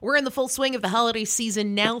We're in the full swing of the holiday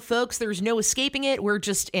season now, folks. There's no escaping it. We're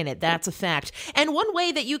just in it. That's a fact. And one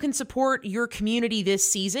way that you can support your community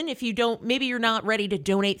this season, if you don't, maybe you're not ready to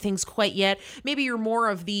donate things quite yet. Maybe you're more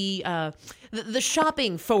of the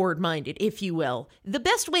shopping forward-minded, if you will. The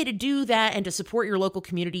best way to do that and to support your local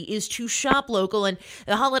community is to shop local. And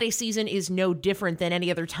the holiday season is no different than any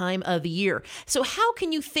other time of the year. So how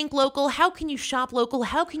can you think local? How can you shop local?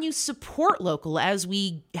 How can you support local as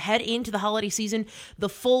we head into the holiday season, the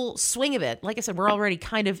full swing of it? Like I said, we're already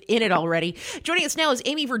kind of in it already. Joining us now is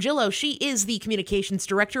Amy Vergillo. She is the communications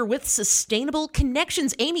director with Sustainable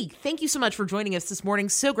Connections. Amy, thank you so much for joining us this morning.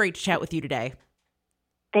 So great to chat with you today.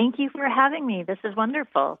 Thank you for having me. This is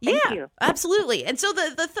wonderful. Thank you. Absolutely. And so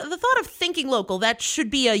the thought of thinking local, that should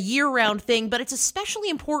be a year-round thing, but it's especially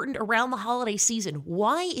important around the holiday season.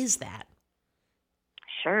 Why is that?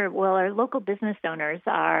 Sure. Well, our local business owners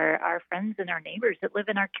are our friends and our neighbors that live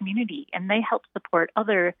in our community, and they help support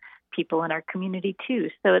other people in our community too.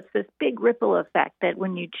 So it's this big ripple effect that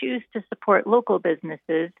when you choose to support local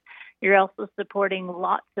businesses, you're also supporting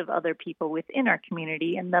lots of other people within our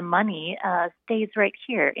community, and the money stays right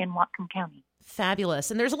here in Whatcom County. Fabulous.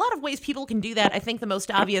 And there's a lot of ways people can do that. I think the most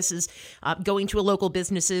obvious is going to a local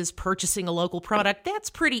businesses, purchasing a local product. That's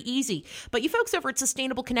pretty easy. But you folks over at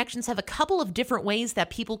Sustainable Connections have a couple of different ways that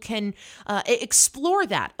people can explore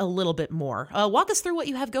that a little bit more. Walk us through what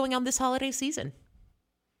you have going on this holiday season.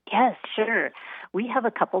 Yes, sure. We have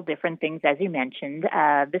a couple different things, as you mentioned.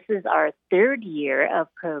 This is our third year of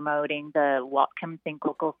promoting the Whatcom Think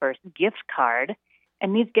Local First gift card.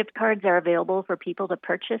 And these gift cards are available for people to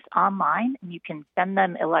purchase online. And you can send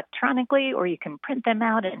them electronically, or you can print them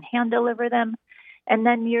out and hand deliver them. And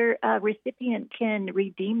then your recipient can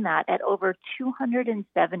redeem that at over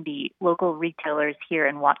 270 local retailers here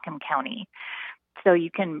in Whatcom County. So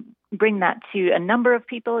you can bring that to a number of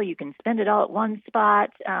people. You can spend it all at one spot.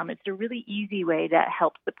 It's a really easy way to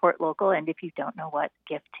help support local. And if you don't know what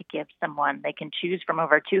gift to give someone, they can choose from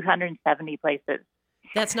over 270 places.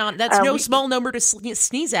 That's no small number to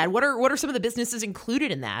sneeze at. What are some of the businesses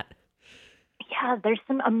included in that? Yeah, there's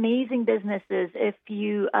some amazing businesses. If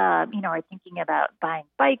you are thinking about buying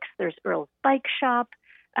bikes, there's Earl's Bike Shop.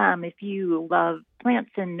 If you love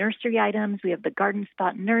plants and nursery items, we have the Garden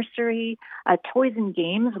Spot Nursery. Toys and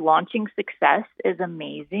Games Launching Success is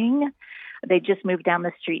amazing. They just moved down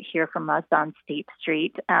the street here from us on State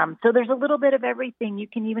Street. So there's a little bit of everything. You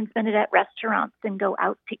can even spend it at restaurants and go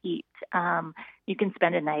out to eat. You can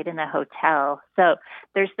spend a night in a hotel. So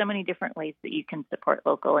there's so many different ways that you can support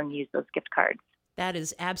local and use those gift cards. That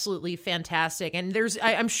is absolutely fantastic. And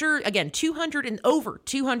I'm sure, again, over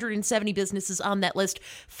 270 businesses on that list.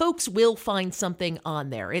 Folks will find something on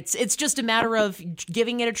there. It's just a matter of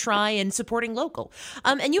giving it a try and supporting local.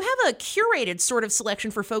 And you have a curated sort of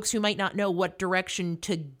selection for folks who might not know what direction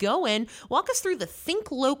to go in. Walk us through the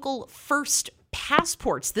Think Local First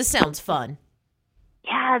passports. This sounds fun.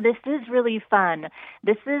 Yeah, this is really fun.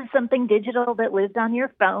 This is something digital that lives on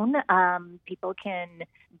your phone. People can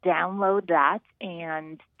download that,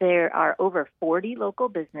 and there are over 40 local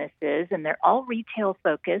businesses, and they're all retail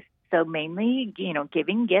focused. So mainly,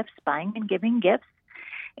 giving gifts, buying and giving gifts.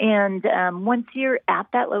 And once you're at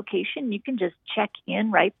that location, you can just check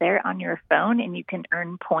in right there on your phone, and you can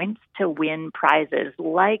earn points to win prizes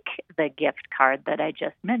like the gift card that I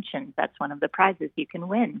just mentioned. That's one of the prizes you can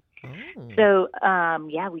win. Oh. So,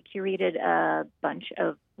 we curated a bunch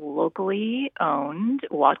of locally owned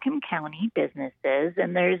Whatcom County businesses,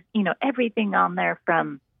 and there's, everything on there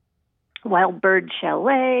from Wild Bird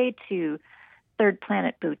Chalet to Third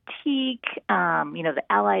Planet Boutique, the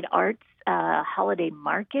Allied Arts holiday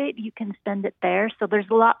market. You can spend it there. So there's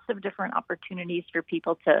lots of different opportunities for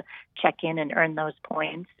people to check in and earn those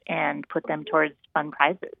points and put them towards fun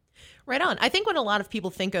prizes. Right on. I think when a lot of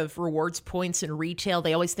people think of rewards points in retail,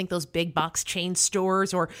 they always think those big box chain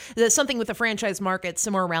stores or something with a franchise market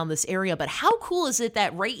somewhere around this area. But how cool is it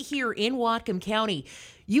that right here in Whatcom County,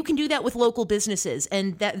 you can do that with local businesses,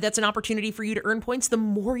 and that's an opportunity for you to earn points the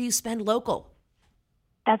more you spend local?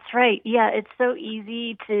 That's right. Yeah, it's so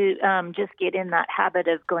easy to just get in that habit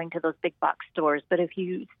of going to those big box stores. But if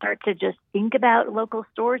you start to just think about local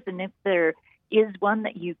stores, and if there is one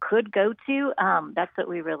that you could go to, that's what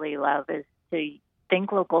we really love, is to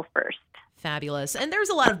think local first. Fabulous. And there's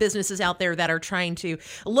a lot of businesses out there that are trying to,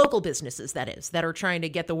 local businesses that is, that are trying to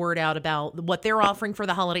get the word out about what they're offering for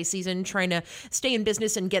the holiday season, trying to stay in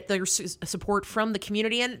business and get their support from the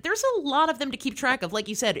community. And there's a lot of them to keep track of. Like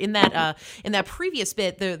you said, in that previous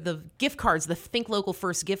bit, the gift cards, the Think Local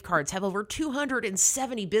First gift cards have over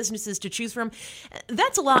 270 businesses to choose from.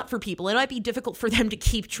 That's a lot for people. It might be difficult for them to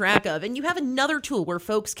keep track of. And you have another tool where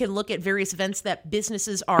folks can look at various events that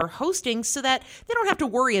businesses are hosting so that they don't have to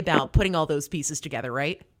worry about putting all those pieces together,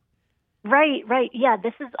 right? Right. Yeah,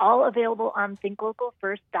 this is all available on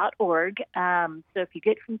thinklocalfirst.org. So if you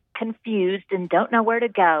get confused and don't know where to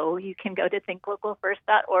go, you can go to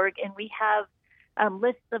thinklocalfirst.org, and we have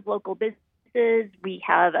lists of local businesses. We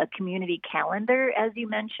have a community calendar, as you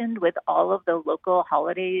mentioned, with all of the local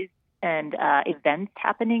holidays and events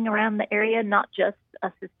happening around the area, not just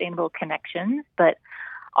Sustainable Connections, but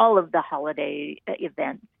all of the holiday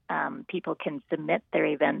events. People can submit their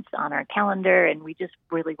events on our calendar, and we just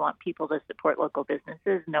really want people to support local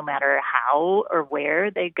businesses no matter how or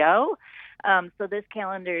where they go. So this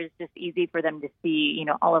calendar is just easy for them to see,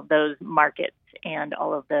 all of those markets and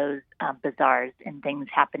all of those bazaars and things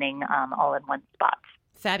happening all in one spot.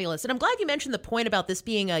 Fabulous. And I'm glad you mentioned the point about this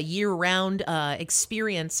being a year-round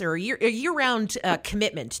experience or a year-round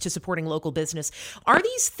commitment to supporting local business. Are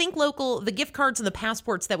these Think Local, the gift cards and the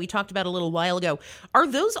passports that we talked about a little while ago, are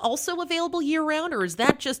those also available year-round, or is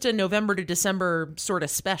that just a November to December sort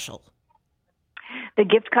of special? The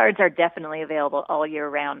gift cards are definitely available all year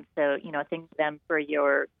round. So, think of them for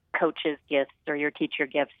your coach's gifts or your teacher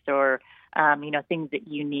gifts or things that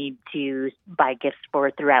you need to buy gifts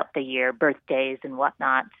for throughout the year, birthdays and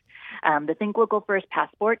whatnot. The Think Local First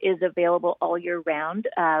passport is available all year round.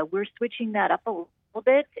 We're switching that up a little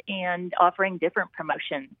bit and offering different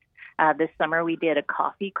promotions. This summer we did a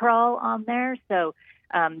coffee crawl on there. So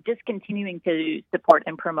just continuing to support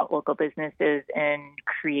and promote local businesses in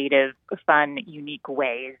creative, fun, unique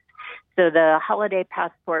ways. So the holiday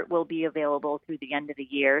passport will be available through the end of the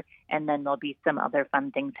year, and then there'll be some other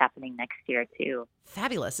fun things happening next year, too.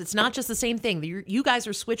 Fabulous. It's not just the same thing. You guys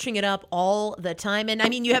are switching it up all the time. And I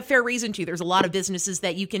mean, you have fair reason to. There's a lot of businesses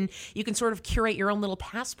that you can sort of curate your own little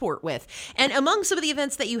passport with. And among some of the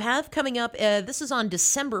events that you have coming up, this is on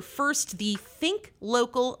December 1st, the Think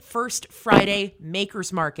Local First Friday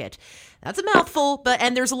Makers Market. That's a mouthful,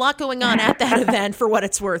 and there's a lot going on at that event for what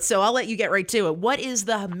it's worth. So I'll let you get right to it. What is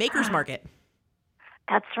the Makers Market?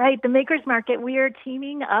 That's right. The Makers Market, we are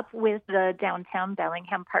teaming up with the Downtown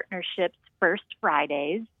Bellingham Partnership's First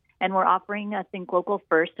Fridays, and we're offering a Think Local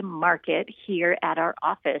First Market here at our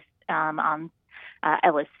office on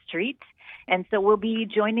Ellis Street. And so we'll be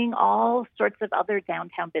joining all sorts of other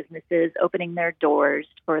downtown businesses opening their doors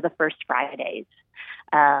for the First Fridays.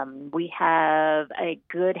 We have a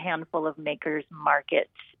good handful of Makers Market,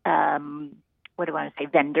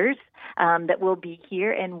 vendors that will be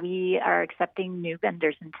here, and we are accepting new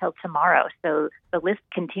vendors until tomorrow. So the list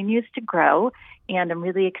continues to grow, and I'm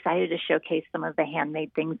really excited to showcase some of the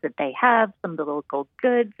handmade things that they have, some of the local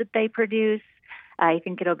goods that they produce. I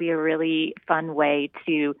think it'll be a really fun way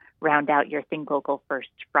to round out your Think Local First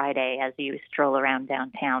Friday as you stroll around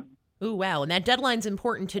downtown. Ooh, wow. And that deadline's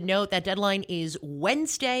important to note. That deadline is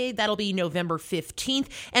Wednesday. That'll be November 15th.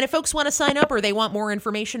 And if folks want to sign up or they want more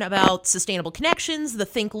information about Sustainable Connections, the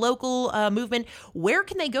Think Local movement, where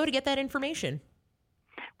can they go to get that information?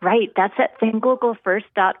 Right. That's at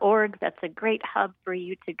thinklocalfirst.org. That's a great hub for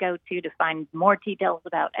you to go to find more details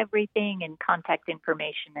about everything and contact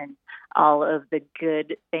information and all of the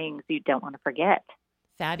good things you don't want to forget.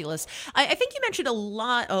 Fabulous. I think you mentioned a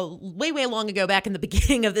lot, way long ago, back in the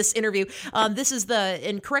beginning of this interview. This is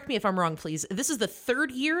and correct me if I'm wrong, please. This is the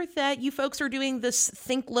third year that you folks are doing this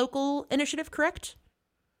Think Local initiative, correct?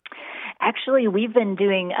 Actually, we've been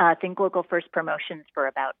doing Think Local First promotions for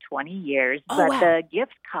about 20 years, but wow. The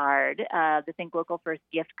gift card, the Think Local First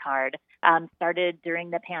gift card, started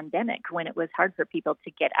during the pandemic when it was hard for people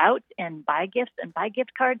to get out and buy gifts and buy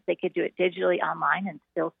gift cards. They could do it digitally online and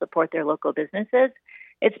still support their local businesses.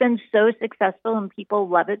 It's been so successful and people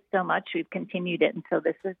love it so much. We've continued it. And so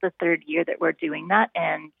this is the third year that we're doing that.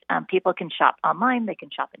 And people can shop online, they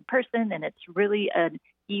can shop in person, and it's really an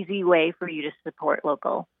easy way for you to support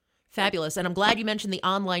local. Fabulous. And I'm glad you mentioned the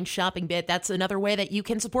online shopping bit. That's another way that you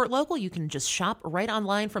can support local. You can just shop right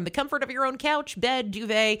online from the comfort of your own couch, bed,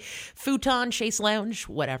 duvet, futon, chaise lounge,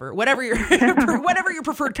 whatever your whatever your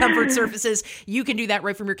preferred comfort surface is. You can do that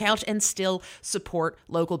right from your couch and still support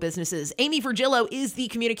local businesses. Amy Vergillo is the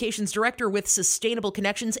communications director with Sustainable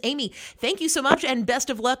Connections. Amy, thank you so much and best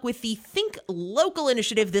of luck with the Think Local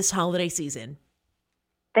initiative this holiday season.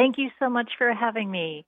 Thank you so much for having me.